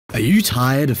Are you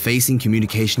tired of facing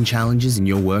communication challenges in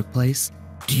your workplace?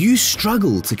 Do you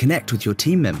struggle to connect with your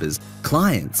team members,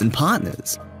 clients, and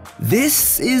partners?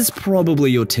 This is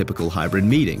probably your typical hybrid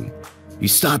meeting. You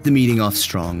start the meeting off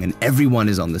strong and everyone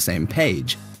is on the same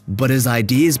page, but as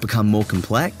ideas become more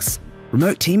complex,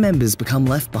 remote team members become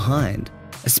left behind,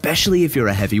 especially if you're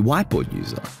a heavy whiteboard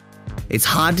user. It's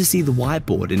hard to see the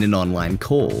whiteboard in an online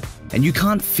call, and you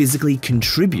can't physically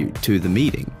contribute to the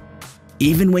meeting.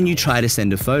 Even when you try to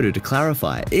send a photo to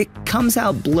clarify, it comes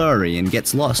out blurry and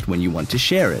gets lost when you want to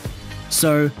share it.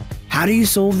 So, how do you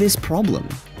solve this problem?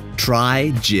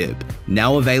 Try JIBB,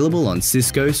 now available on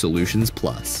Cisco Solutions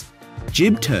Plus.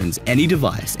 JIBB turns any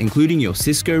device, including your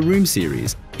Cisco Room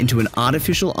Series, into an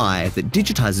artificial eye that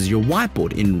digitizes your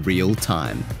whiteboard in real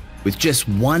time. With just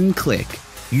one click,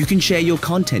 you can share your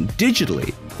content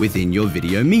digitally within your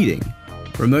video meeting.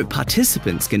 Remote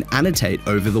participants can annotate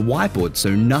over the whiteboard so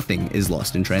nothing is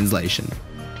lost in translation.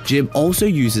 JIBB also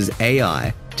uses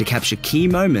AI to capture key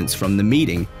moments from the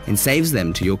meeting and saves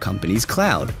them to your company's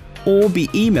cloud, or be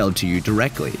emailed to you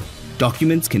directly.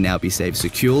 Documents can now be saved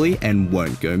securely and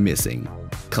won't go missing.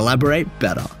 Collaborate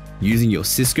better using your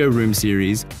Cisco Room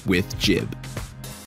Series with JIBB.